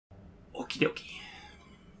Okie dokie.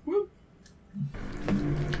 Woo.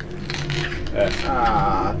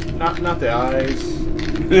 Not the eyes.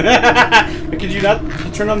 Could you not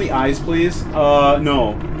turn on the eyes, please?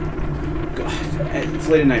 No. God, it's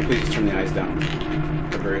late at night. Please turn the eyes down.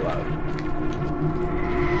 They're very loud.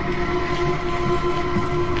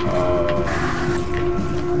 Oh.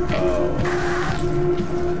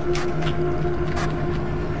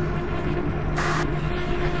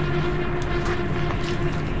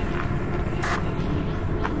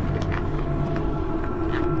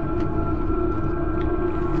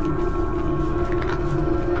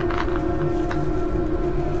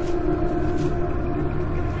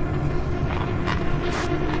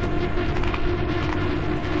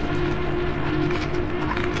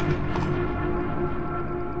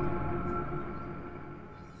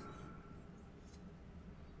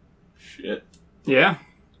 Shit. Yeah.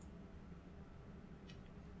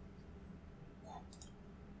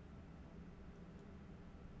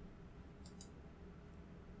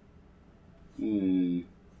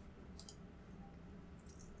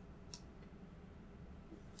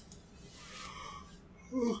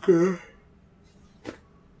 Okay.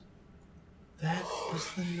 That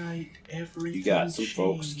was the night everything You got some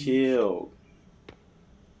folks killed.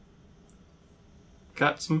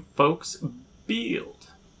 Got some folks bealed.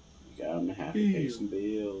 You got them to have to pay some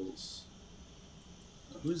bills.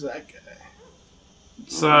 Who's that guy?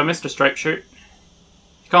 It's Mr. Striped Shirt.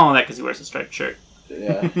 You call him that because he wears a striped shirt.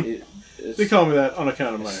 Yeah. They call me that on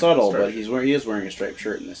account of my subtle, but he is wearing a striped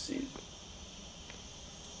shirt in this scene.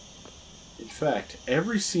 In fact,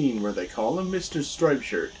 every scene where they call him Mr. Striped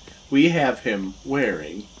Shirt, we have him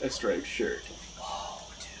wearing a striped shirt.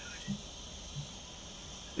 Oh, dude.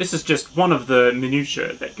 This is just one of the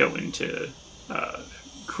minutiae that go into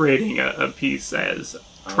creating a piece as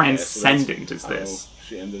transcendent as this.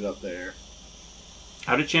 She ended up there.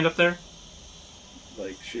 How did she end up there?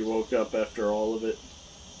 Like, she woke up after all of it.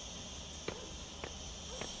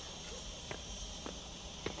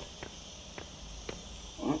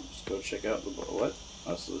 Well, let's go check out the... What?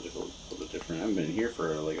 That's a little bit different. I haven't been here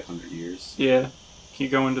for like 100 years. Yeah. Can you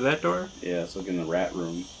go into that door? Yeah, let's look in the rat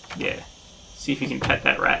room. Yeah. See if you can pet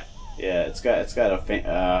that rat. Yeah, it's got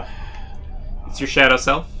a It's your shadow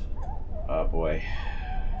self. Oh boy.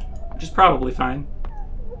 Which is probably fine.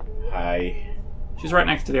 Hi. She's right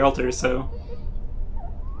next to the altar, so...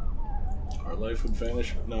 Our life would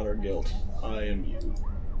vanish, but not our guilt. I am you.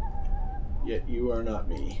 Yet you are not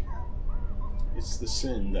me. It's the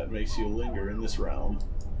sin that makes you linger in this realm.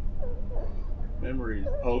 Memories.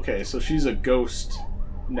 Okay, so she's a ghost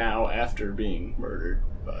now after being murdered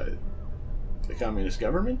by the communist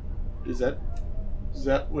government? Is that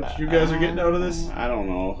what you guys are getting out of this? I don't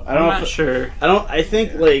know. I'm not sure. I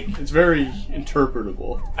think, like... It's very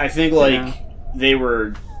interpretable. I think, like, they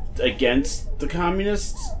were against the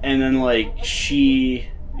communists, and then, like, she...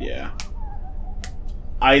 Yeah.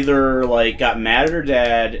 Either, like, got mad at her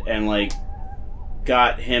dad and, like,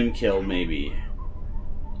 got him killed, maybe.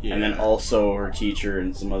 Yeah. And then also her teacher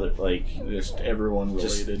and some other, like... Just everyone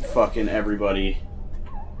related. Just fucking everybody.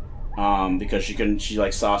 Because she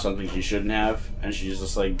like saw something she shouldn't have, and she's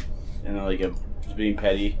just like, and then, like, just being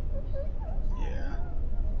petty.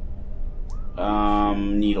 Yeah.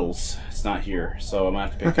 Needles. It's not here, so I'm gonna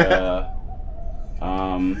have to pick a.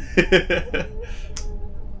 I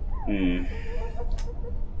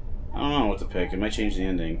don't know what to pick. It might change the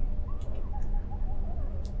ending.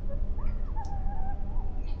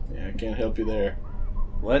 Yeah, I can't help you there.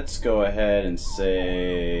 Let's go ahead and say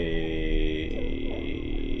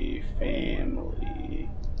family.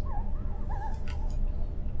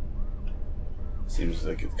 Seems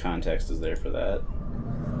like the context is there for that.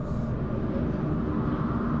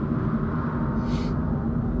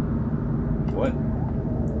 What?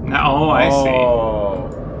 No, I see.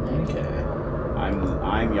 Okay.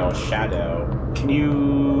 I'm your shadow. Can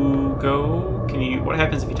you go? What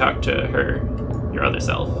happens if you talk to her, your other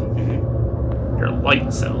self? Your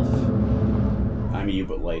light self. I'm you,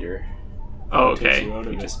 but lighter. Oh, okay.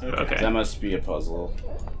 Okay. That must be a puzzle.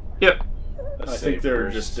 Yep. I think there are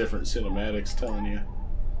just different cinematics telling you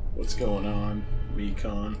what's going on.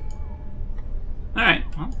 Recon. Alright,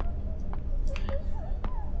 well.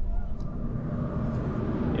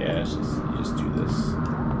 Yeah, you just do this.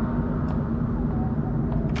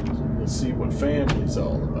 We'll see what family's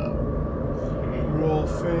all about. We're all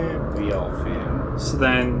fam. We all fam. So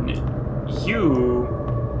then, you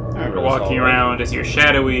are really walking around as your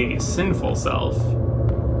shadowy, sinful self.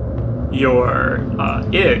 Your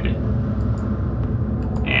id.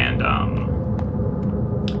 And,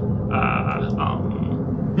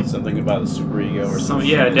 something about the superego or something.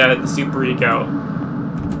 Yeah, the superego.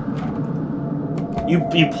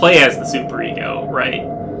 You play as the superego, right?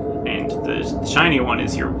 And the shiny one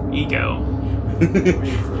is your ego. The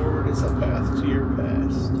way forward is a path to your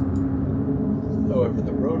past. However,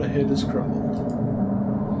 the road ahead is crumbled.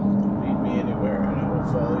 Lead me anywhere, and I will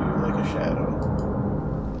follow you like a shadow.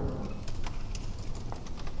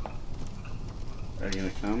 Are you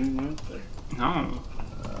gonna come out there? No.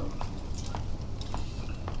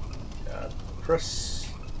 Press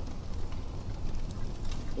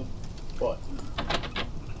the button.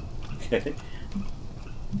 Okay.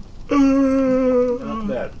 Not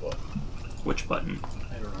that button. Which button?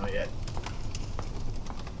 I don't know yet.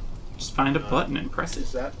 Just find a button and press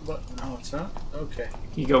Is it. that the button? No, it's not? Okay.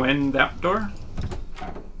 You go in that door?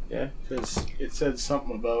 Yeah. Because it said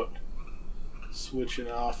something about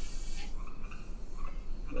switching off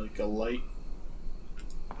like a light.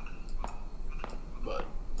 But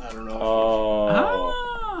I don't know. Oh.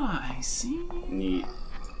 Ah, I see. Neat.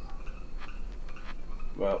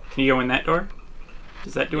 Well. Can you go in that door?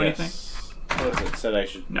 Does that do anything? What it said I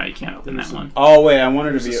should. No, you can't open that one. Oh wait, I want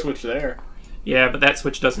her to There's be a switch there. Yeah, but that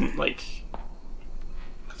switch doesn't like.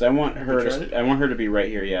 Because I want her to. I want her to be right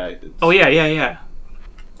here. Yeah. Oh yeah.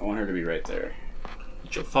 I want her to be right there.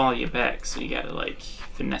 But she'll follow you back, so you gotta like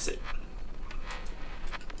finesse it.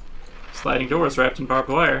 Sliding doors wrapped in barbed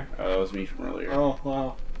wire. Oh, that was me from earlier. Oh,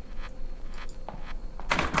 wow.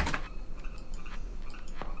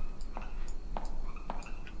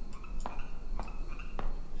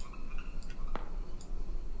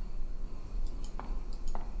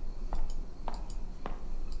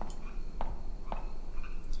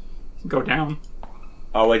 Go down.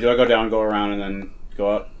 Oh wait, do I go down, go around, and then go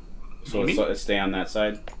up? So Maybe. it's stay on that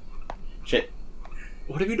side. Shit.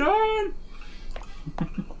 What have you done?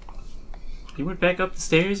 You went back up the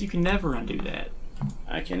stairs. You can never undo that.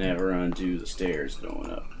 I can never undo the stairs going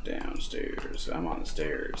up, downstairs. I'm on the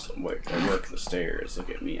stairs. Wait, I work the stairs. Look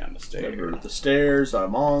at me on the stairs. Never the stairs,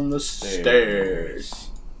 I'm on the stairs.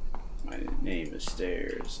 My name is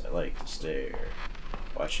Stairs. I like to stare.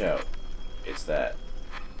 Watch out. It's that.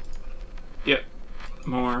 Yep.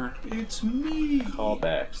 More. It's me.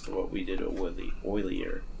 Callbacks to what we did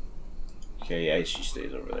oilier. Okay, yeah, she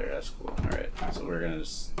stays over there. That's cool. Alright, so we're gonna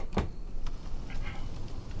just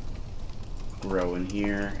grow in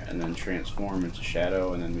here and then transform into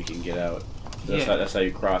shadow, and then we can get out. That's how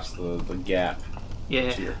you cross the gap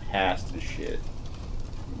to your past and shit.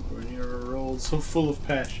 When you're enrolled so full of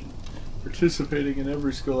passion, participating in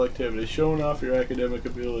every school activity, showing off your academic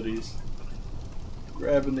abilities,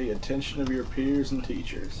 grabbing the attention of your peers and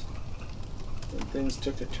teachers. When things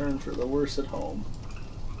took a turn for the worse at home,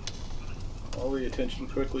 all the attention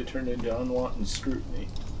quickly turned into unwanted scrutiny.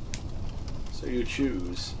 So you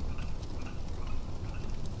choose.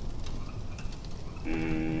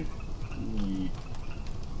 Oh,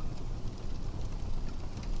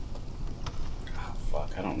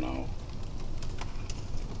 fuck, I don't know.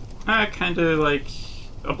 Kind of like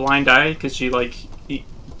a blind eye, because she like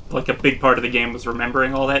a big part of the game was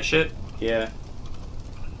remembering all that shit. Yeah.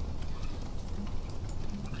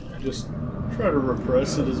 Just try to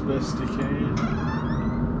repress it as best you can.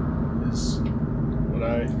 Is what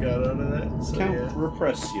I got out of that. So, Count yeah.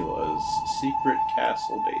 Repressula's secret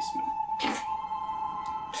castle basement.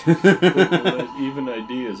 Even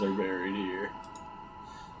ideas are buried here.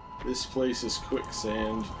 This place is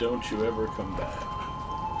quicksand. Don't you ever come back.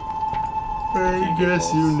 I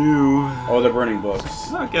guess you knew. Oh, they're burning books.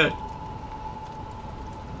 Oh, good.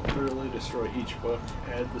 Thoroughly destroy each book.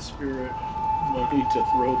 Add the spirit. No need to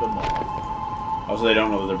throw them off. Also, they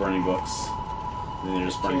don't know that they're burning books. Then they're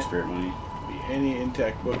just burning Can't spirit money. Be any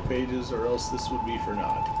intact book pages, or else this would be for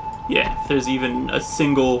naught. Yeah, if there's even a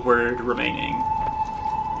single word remaining.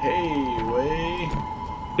 Hey, way.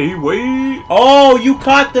 Hey, wait! Oh, you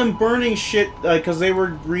caught them burning shit because they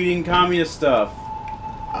were reading communist stuff.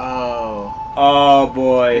 Oh. Oh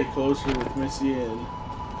boy. Get closer with Missy Ann.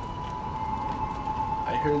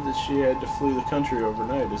 I heard that she had to flee the country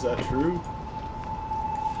overnight. Is that true?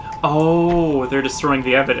 Oh, they're destroying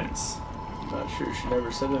the evidence. Not sure. She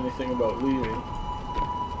never said anything about leaving.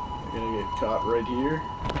 You're gonna get caught right here.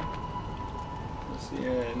 Missy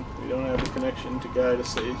Ann, we don't have a connection to guide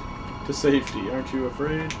us to safety. Aren't you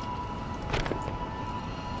afraid?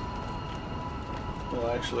 Well,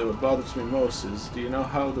 actually, what bothers me most is, do you know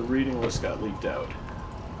how the reading list got leaked out?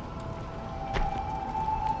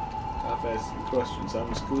 Stop asking questions. I'm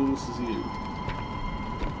as clueless as you.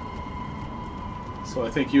 So I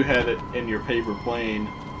think you had it in your paper plane,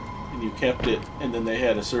 and you kept it, and then they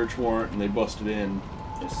had a search warrant, and they busted in.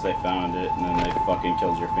 Yes, they found it, and then they fucking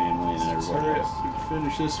killed your family and everybody Hurry else. up, we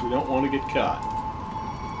finish this. We don't want to get caught.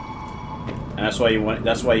 And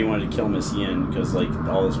that's why you wanted to kill Miss Yin, because like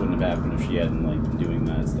all this wouldn't have happened if she hadn't like been doing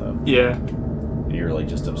that stuff. Yeah. And you're like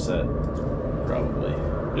just upset, probably.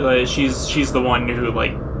 Like she's the one who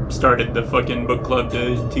like started the fucking book club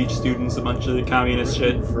to teach students a bunch of communist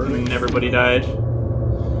shit, and everybody died.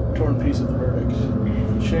 Torn piece of the verdict.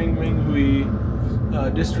 Chang Minghui,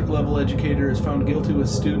 district-level educator, is found guilty with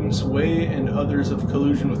students Wei and others of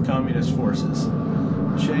collusion with communist forces.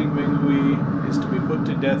 Chang Minghui is to be put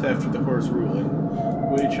to death after the court's ruling.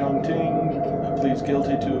 Wei Chongting pleads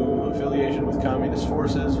guilty to affiliation with communist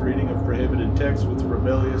forces, reading of prohibited texts with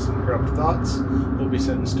rebellious and corrupt thoughts. Will be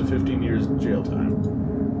sentenced to 15 years jail time.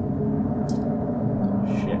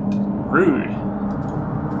 Shit. Rude.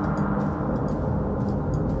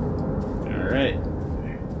 Alright.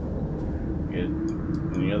 Get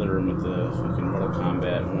in the other room with the fucking Mortal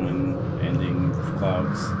Kombat 1 ending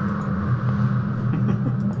clouds.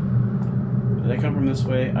 Did I come from this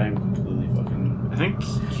way? I am completely fucking... I think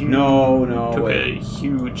you took a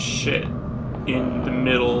huge shit in the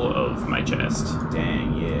middle of my chest.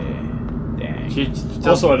 Dang, yeah. Dang.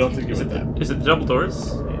 Also, I don't think it was that. Is it the double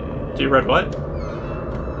doors? Yeah. Do you read what?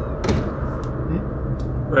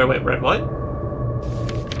 Wait, read what?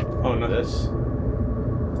 Oh, no. This?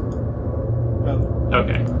 Well,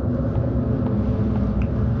 Okay.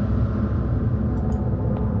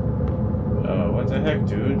 What the heck,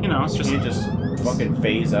 dude? You know, it's just... You just fucking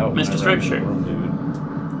phase out. Mr. Striped Shirt.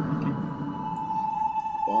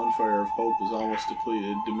 bonfire of hope is almost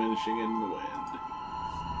depleted, diminishing in the wind.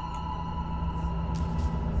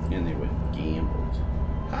 And they went gambled.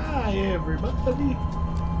 Hi, everybody.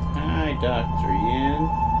 Hi, Dr. Yin.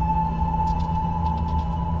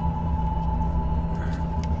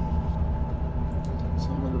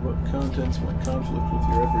 Some of the book contents might conflict with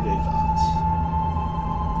your everyday thoughts.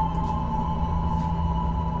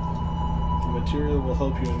 The material will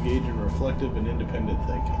help you engage in reflective and independent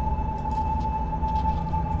thinking.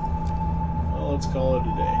 Well, let's call it a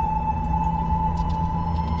day.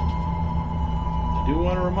 I do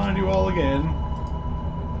want to remind you all again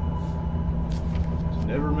to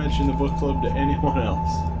never mention the book club to anyone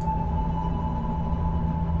else.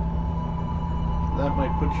 That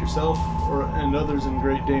might put yourself and others in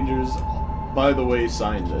great dangers. By the way,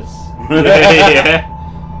 sign this. Yeah.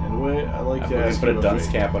 Anyway, I like to ask put you a dunce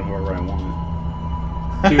cap on whoever I want.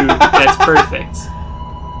 Dude, that's perfect.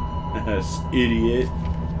 Idiot.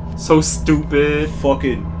 So stupid.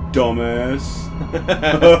 Fucking dumbass.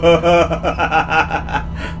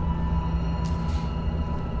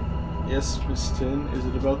 Yes, Miss Tin, is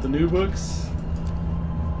it about the new books?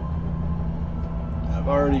 I've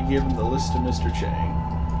already given the list to Mr. Chang.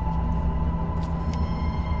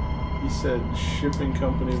 He said shipping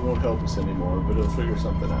company won't help us anymore, but he'll figure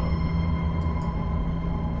something out.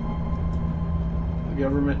 The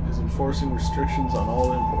government is enforcing restrictions on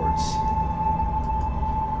all imports.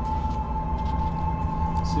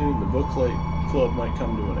 Soon the book club might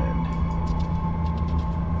come to an end.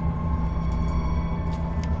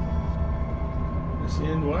 Miss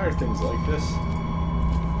Yin, why are things like this?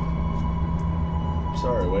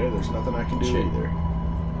 Sorry, Wei, there's nothing I can do either.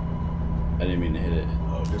 I didn't mean to hit it.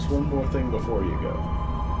 Oh, just one more thing before you go.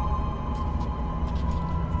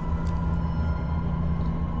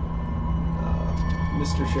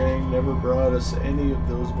 Mr. Chang never brought us any of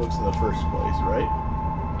those books in the first place, right?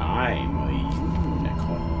 I'm a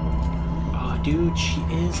unicorn. Oh, dude, she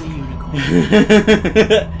is a unicorn.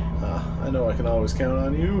 I know I can always count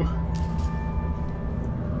on you.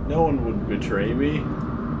 No one would betray me.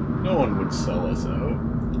 No one would sell us out.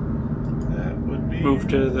 That would be... Move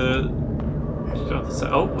to the...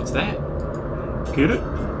 Oh, what's that? Get it?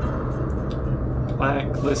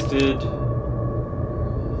 Blacklisted.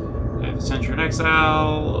 The Century in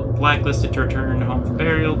Exile. Blacklisted to return home for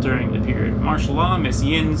burial during the period of martial law. Miss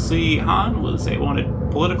Yin Si Han was a wanted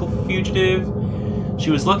political fugitive.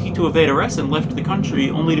 She was lucky to evade arrest and left the country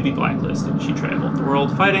only to be blacklisted. She traveled the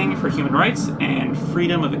world fighting for human rights and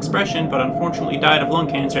freedom of expression, but unfortunately died of lung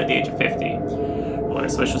cancer at the age of 50. Her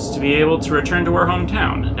last wish was to be able to return to her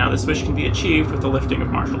hometown. Now this wish can be achieved with the lifting of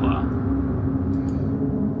martial law.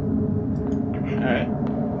 Alright.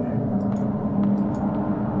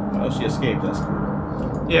 Well, she escaped, that's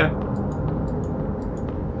cool. Yeah.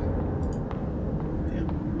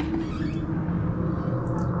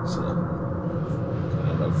 So,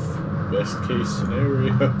 kind of best case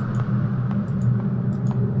scenario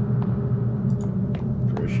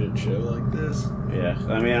for a shit show like this. Yeah,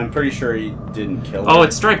 I mean, I'm pretty sure he didn't kill her. Oh,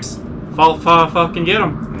 it's Stripes. Fucking get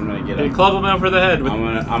him. I'm gonna get Hey, him. club him over the head. With...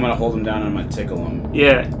 I'm gonna hold him down and I'm gonna tickle him.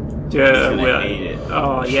 Yeah. He's gonna hate it.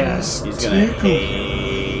 Oh, yes. He's gonna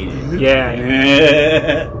hate it.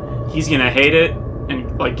 Yeah. he's gonna hate it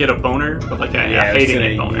and like get a boner, but like a hating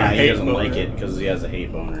it boner. Yeah, he doesn't like it because he has a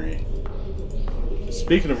hate boner.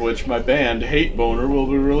 Speaking of which, my band, Hate Boner, will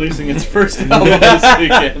be releasing its first album this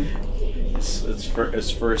weekend. Its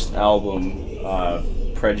first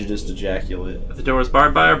album, Prejudiced Ejaculate. The door is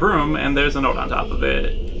barred by a broom, and there's a note on top of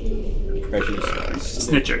it. Prejudiced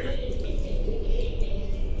Snitcher.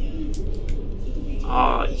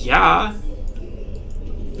 Yeah.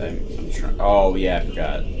 I'm trying. Oh, yeah, I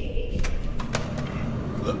forgot.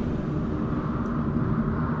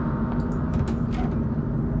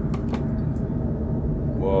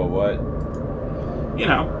 Whoa, what? You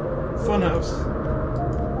know. Funhouse.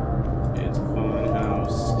 It's a fun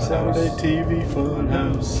house. Saturday TV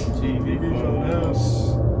Funhouse. TV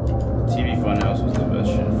Funhouse. TV Funhouse was the best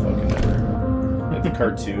shit fucking ever. Like the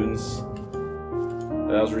cartoons.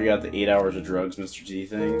 That was where you got the 8 hours of drugs, Mr. T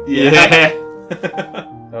thing. Yeah.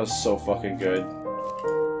 That was so fucking good.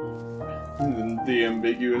 The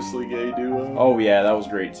ambiguously gay duo. Oh yeah, that was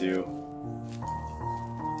great too.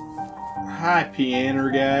 Hi, piano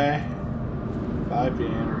guy. Bye,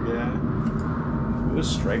 piano guy. Who was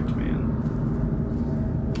Striped Man?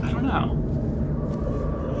 I don't know.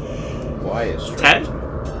 Why is Striped? Ted?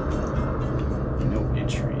 No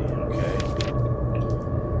entry. Okay.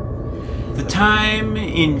 The time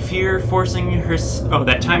in fear forcing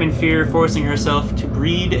herself to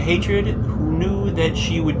breed hatred, who knew that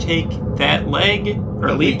she would take that leap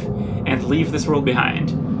and leave this world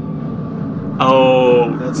behind. Oh,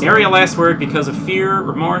 nary a last word because of fear,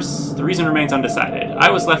 remorse. The reason remains undecided.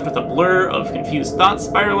 I was left with a blur of confused thoughts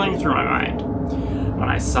spiraling through my mind. When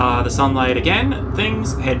I saw the sunlight again,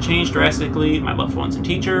 things had changed drastically. My loved ones and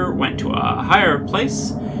teacher went to a higher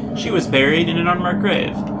place. She was buried in an unmarked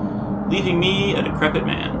grave, leaving me a decrepit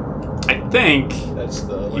man. I think that's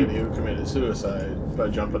the lady who committed suicide by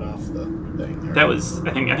jumping off the thing. That was,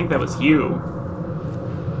 I think that was you.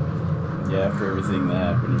 Yeah, after everything that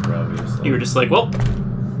happened, you probably just like... You were just like, well,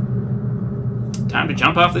 time to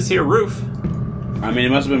jump off this here roof. I mean,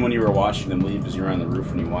 it must have been when you were watching them leave, because you were on the roof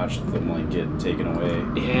when you watched them like get taken away.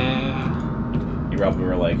 Yeah. You probably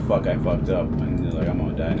were like, "Fuck, I fucked up," and you're like, "I'm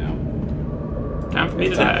gonna die now." Time for me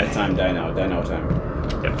to die. Time, die now. Dino time.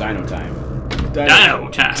 Yep. Dino time. Dino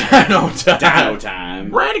time. Dino time. Dino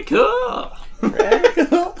time. Radical.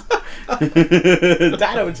 Radical.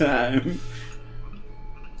 Dino time.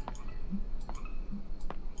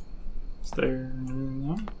 Is there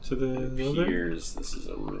no? So the other? Here's this is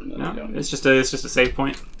a room that I don't. It's just a save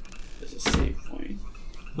point. It's a save point.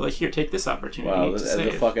 Like, here, take this opportunity. Wow, to the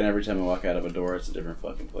save. fucking every time I walk out of a door, it's a different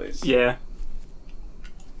fucking place. Yeah.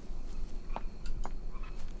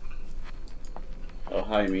 Oh,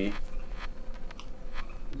 hi, me.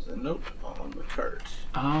 There's a note on the cart.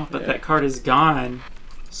 Oh, but that card is gone.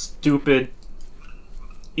 Stupid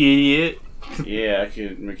idiot. Yeah, I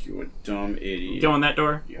could make you a dumb idiot. Go in that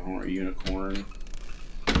door. You unicorn.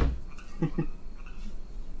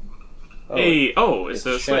 Oh, hey, oh, it's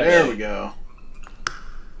a switch. There we go.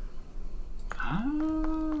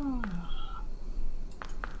 Ah.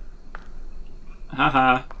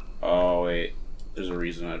 Haha. Oh, wait. There's a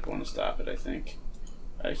reason I'd want to stop it, I think.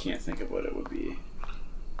 I can't think of what it would be.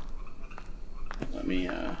 Let me,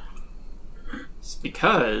 It's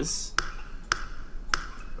because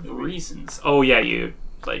of reasons. Oh, yeah, you,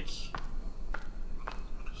 like...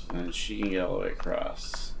 And then she can get all the way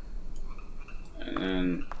across. And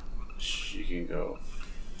then she can go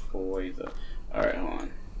fully the... Alright, hold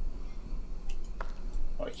on.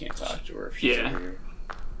 Oh, I can't talk to her if she's over here.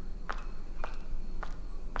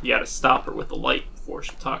 You gotta stop her with the light before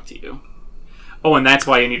she'll talk to you. Oh, and that's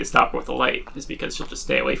why you need to stop her with the light, is because she'll just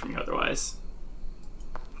stay away from you otherwise.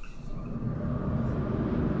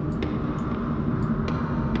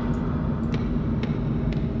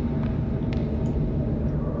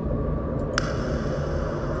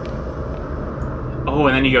 Oh,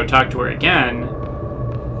 and then you go talk to her again,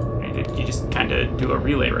 and you just kind of do a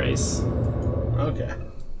relay race. Okay.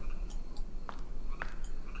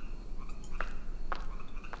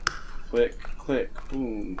 Click, click,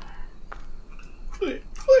 boom. Click,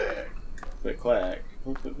 click. Click, clack.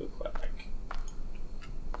 Click, click, click, clack.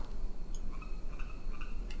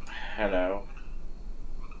 Hello.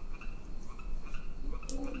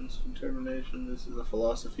 One's determination. This is a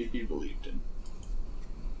philosophy he believed in.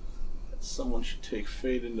 That someone should take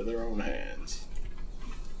fate into their own hands.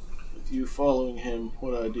 With you following him,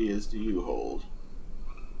 what ideas do you hold?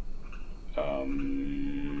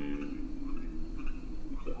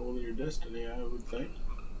 Holding your destiny, I would think.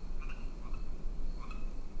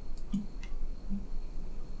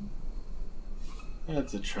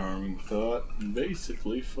 That's a charming thought.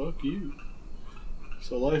 Basically, fuck you.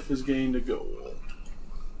 So life has gained a goal.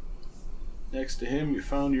 Next to him, you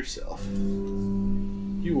found yourself.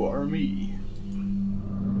 You are me.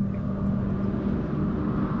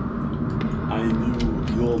 I'm you.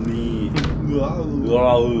 You're me.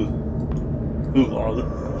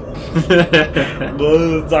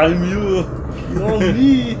 I'm you. You're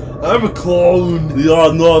me. I'm a clone.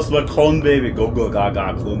 Yeah, no, it's my clone baby. Go go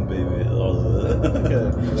gaga clone baby.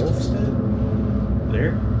 Wolf's head?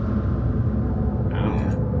 There?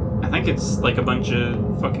 I think it's like a bunch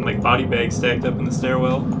of fucking like body bags stacked up in the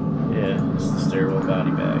stairwell. Yeah, it's the stairwell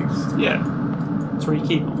body bags. Yeah, that's where you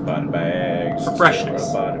keep them. Body bags. For freshness.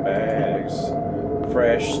 Stairwell body bags.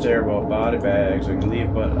 Fresh stairwell body bags. I can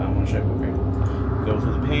leave, but I want to check. Okay. Go to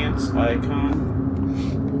the pants icon.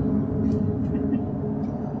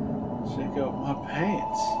 Check out my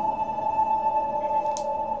pants.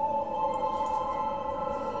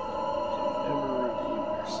 Never redeem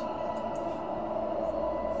yourself.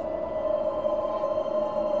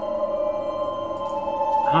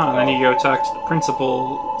 And then you go talk to the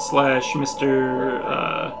principal / Mr.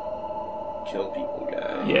 Kill people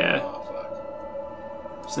guy. Yeah. Oh,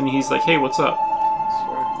 fuck. So then he's like, hey, what's up?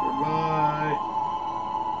 Sorry, goodbye.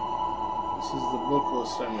 This is the book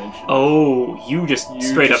list I mentioned. Oh, you just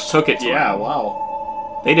straight up took it to Yeah, him.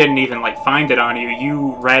 wow. They didn't even like find it on you.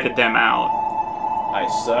 You ratted them out. I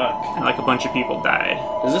suck. And like a bunch of people died.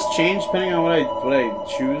 Does this change depending on what I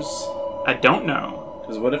choose? I don't know.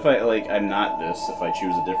 Because what if I'm not this if I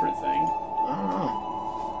choose a different thing? I don't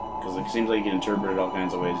know. Because it seems like you can interpret it all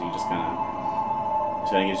kinds of ways. You just kind of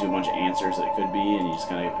gives you a bunch of answers that it could be, and you just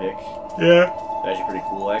kind of pick. Yeah. It's actually pretty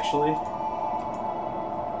cool, actually.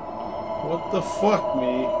 What the fuck,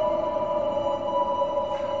 me?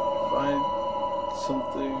 Find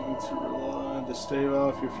something to rely on to stave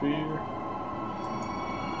off your fear.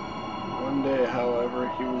 One day, however,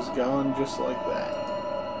 he was gone just like that.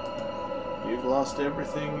 You've lost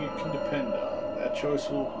everything you can depend on. What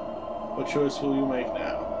choice will you make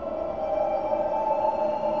now?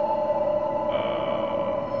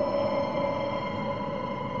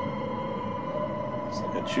 It's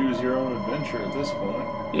like a choose your own adventure at this point.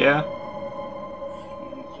 Yeah.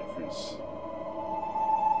 Difference.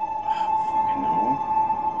 Fucking no.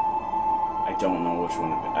 I don't know which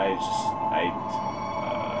one.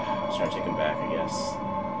 Start taking back, I guess.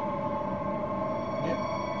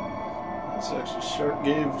 Such sharp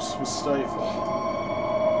gaze was stifled.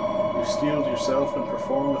 You steeled yourself and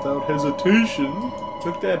performed without hesitation.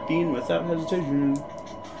 Took that bean without hesitation.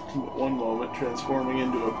 At one moment, transforming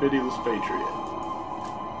into a pitiless patriot.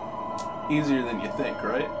 Easier than you think,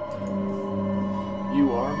 right?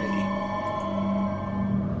 You are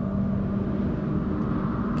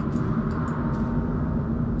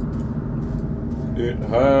me. It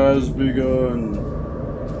has begun.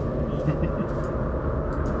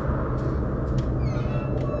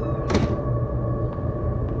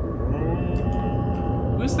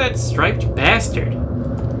 Who's that striped bastard?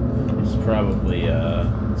 It's probably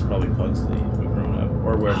Pugsley who grown up.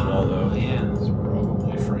 Or where's Waldo? Oh, yeah. It's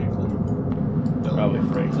probably Franklin. Probably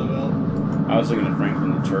Franklin. I was thinking of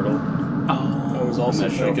Franklin the Turtle. Oh. I was also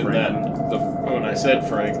that show thinking that Franklin. when I said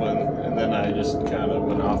Franklin, and then I just kind of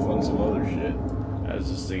went off on some other shit. I was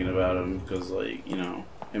just thinking about him because, like, you know,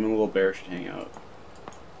 him and Little Bear should hang out.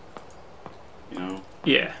 You know?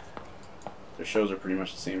 Yeah. Their shows are pretty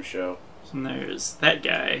much the same show. And there's that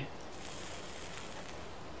guy.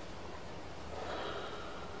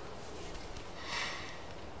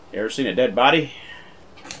 You ever seen a dead body?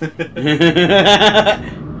 Alright,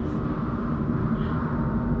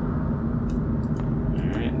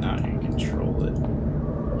 now you can control it.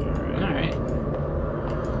 Alright.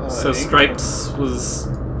 So Stripes was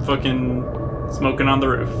fucking smoking on the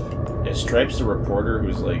roof. Is Stripes the reporter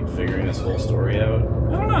who's, like, figuring this whole story out? I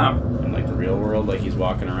don't know. In, like, the real world? Like, he's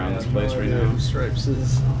walking around this place right now? Stripes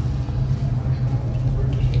is.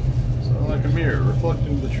 So like a mirror,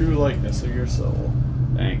 reflecting the true likeness of your soul.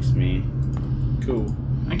 Thanks, me. Cool.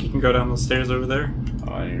 I think you can go down those stairs over there.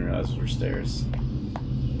 Oh, I didn't realize those were stairs.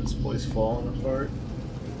 This place falling apart.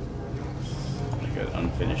 Like an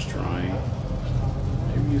unfinished drawing.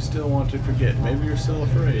 Maybe you still want to forget. Maybe you're still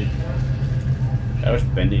afraid. I wish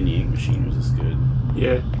bending the ink machine was this good.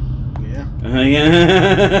 Yeah. Yeah.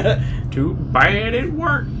 Yeah. Too bad it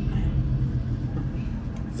worked.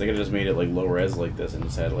 It's like I just made it like low res like this and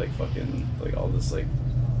just had like fucking like all this like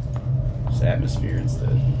just atmosphere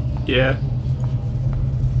instead. Yeah.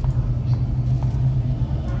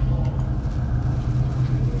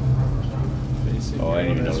 Oh, I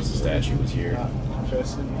didn't even notice the statue was here.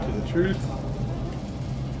 Confessing to the truth.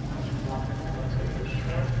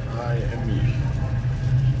 I am you.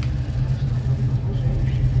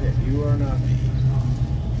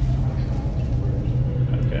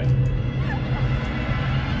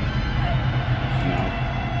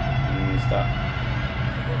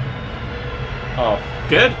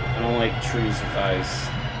 Good. I don't like trees with eyes.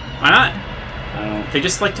 Why not? I don't. They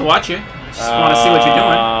just like to watch you. Just want to see what you're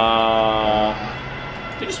doing. Uh,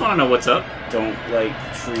 They just want to know what's up. Don't like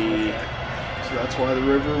tree. So that's why the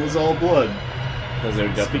river was all blood. Because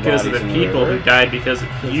they're It's because of the people who died because of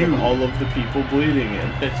you. All of the people bleeding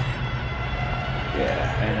in it.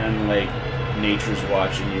 Yeah, and then like nature's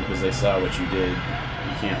watching you because they saw what you did.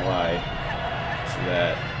 You can't lie to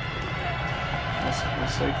that.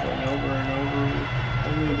 Recycling over and over.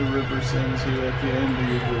 Only the river sends you at the end of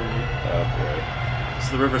your journey. Oh boy. Is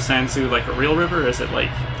the River Sansu like a real river, or is it like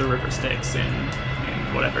the river Styx in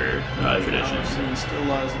whatever tradition? Sin still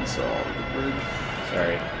lies in Saul, the bridge.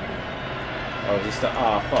 Sorry. Oh, just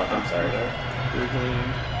fuck. I'm sorry.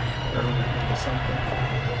 Wriggling. Or into something.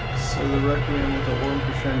 So the Requiem with the horn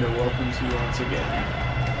crescendo welcomes you once again.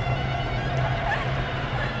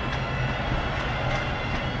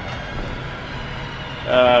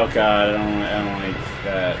 Oh god, I don't like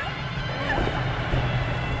that.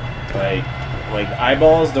 Like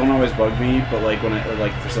eyeballs don't always bug me, but like when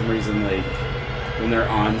like for some reason like when they're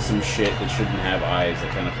on some shit that shouldn't have eyes, it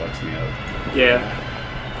kind of fucks me up. Yeah.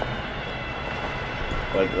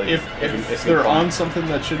 Like if they're on something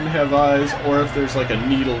that shouldn't have eyes, or if there's like a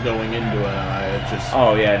needle going into an eye, it just...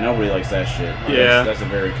 Oh yeah, nobody likes that shit. Yeah. That's a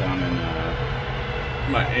very common...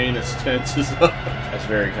 my anus tenses up. That's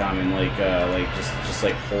very common, like just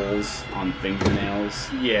like holes on fingernails.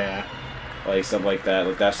 Yeah. Like stuff like that.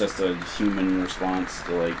 Like that's just a human response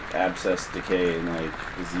to like abscess decay and like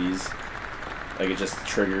disease. Like it just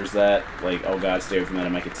triggers that. Like, oh god, stay away from that, I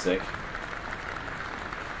might get sick.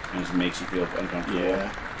 And it just makes you feel uncomfortable.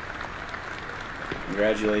 Yeah.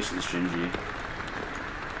 Congratulations, Shinji.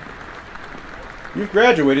 You've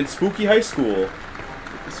graduated Spooky High School.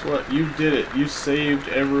 Guess what? You did it. You saved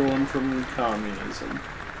everyone from communism.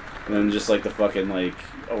 And then just like the fucking like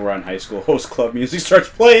over on high school host club music starts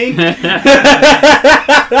playing.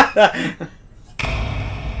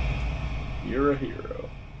 You're a hero.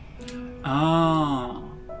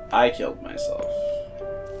 Oh. I killed myself.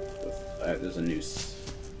 There's a noose.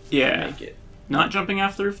 Yeah. Make it. Not jumping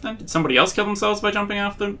off the roof then? Did somebody else kill themselves by jumping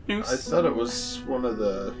off the noose? I thought it was one of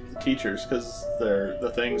the teachers, because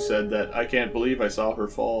the thing said that I can't believe I saw her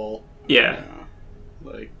fall. Yeah.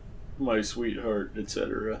 Like, my sweetheart,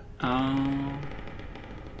 etc.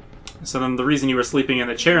 So then the reason you were sleeping in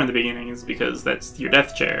the chair in the beginning is because that's your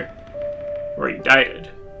death chair. Where you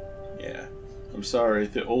died. Yeah. I'm sorry,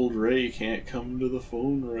 the old Ray can't come to the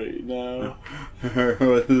phone right now.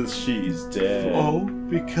 She's dead. Oh,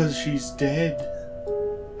 because she's dead.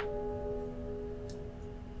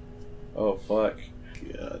 Oh, fuck.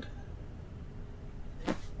 God.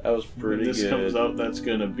 That was pretty When this good. comes out, that's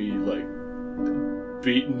gonna be, like,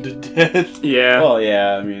 beaten to death. Yeah. Well,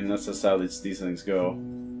 yeah, I mean, that's just how these things go.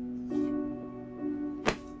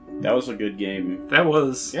 That was a good game. That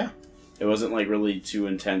was. Yeah. It wasn't, like, really too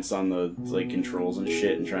intense on the, like, controls and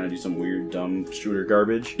shit and trying to do some weird, dumb shooter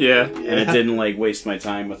garbage. Yeah. And it didn't, like, waste my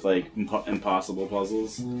time with, like, impossible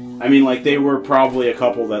puzzles. I mean, like, they were probably a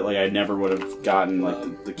couple that, like, I never would have gotten,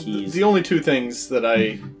 like, the keys. The only two things that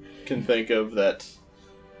I can think of that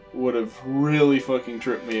would have really fucking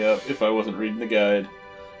tripped me up if I wasn't reading the guide.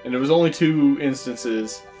 And there was only two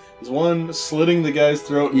instances. There's one, slitting the guy's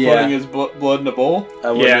throat and putting his blood in a bowl.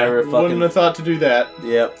 I would never fucking... Wouldn't have thought to do that.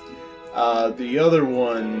 Yep. The other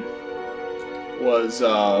one was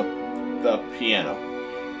the piano.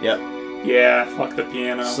 Yep. Yeah, fuck the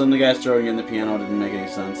piano. Some of the guys throwing in the piano didn't make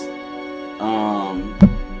any sense.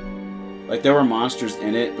 Like, there were monsters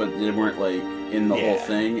in it, but they weren't, like, in the whole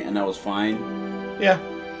thing, and that was fine. Yeah.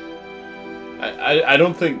 I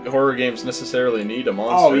don't think horror games necessarily need a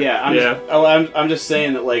monster. Oh, yeah. I'm just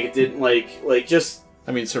saying that, like, it didn't, like, just...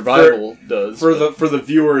 I mean, survival does. For the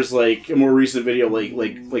viewers, like, a more recent video,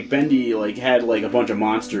 like Bendy, like, had, like, a bunch of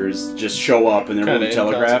monsters just show up, and they're really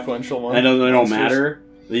telegraphed. I know they don't matter.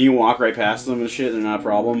 You can walk right past them and shit, they're not a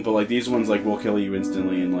problem. But, like, these ones, like, will kill you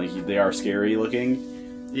instantly, and, like, they are scary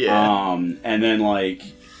looking. Yeah. And then, like,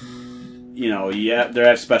 you know, they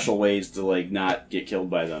have special ways to, like, not get killed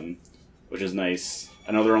by them, which is nice.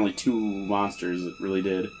 I know there are only 2 monsters that really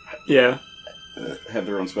did. Yeah. Have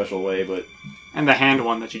their own special way, but... And the hand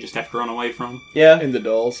one that you just have to run away from. Yeah. And the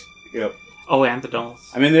dolls. Yep. Oh, and the dolls.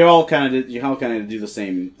 I mean, they all kind of did. You all kind of do the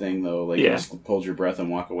same thing, though. Like, you Yeah. just hold your breath and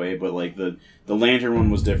walk away. But like the lantern one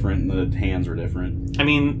was different, and the hands were different. I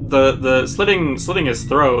mean, the slitting his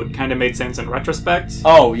throat kind of made sense in retrospect.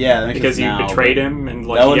 Oh yeah, because you betrayed him and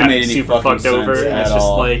like that he wouldn't got made any super fucking fucked over. sense And at it's just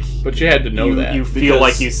all. like, But you had to know that. you feel Because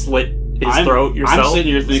like you slit his throat yourself. I'm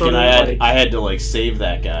sitting here thinking sort of, I had to like save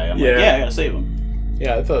that guy. I'm like, yeah, I gotta save him.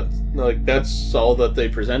 Yeah, I thought like that's all that they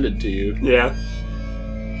presented to you. Yeah.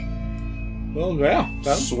 Well, yeah.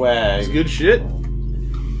 Swag. It's good shit.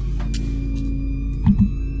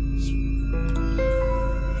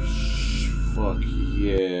 Fuck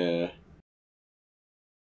yeah.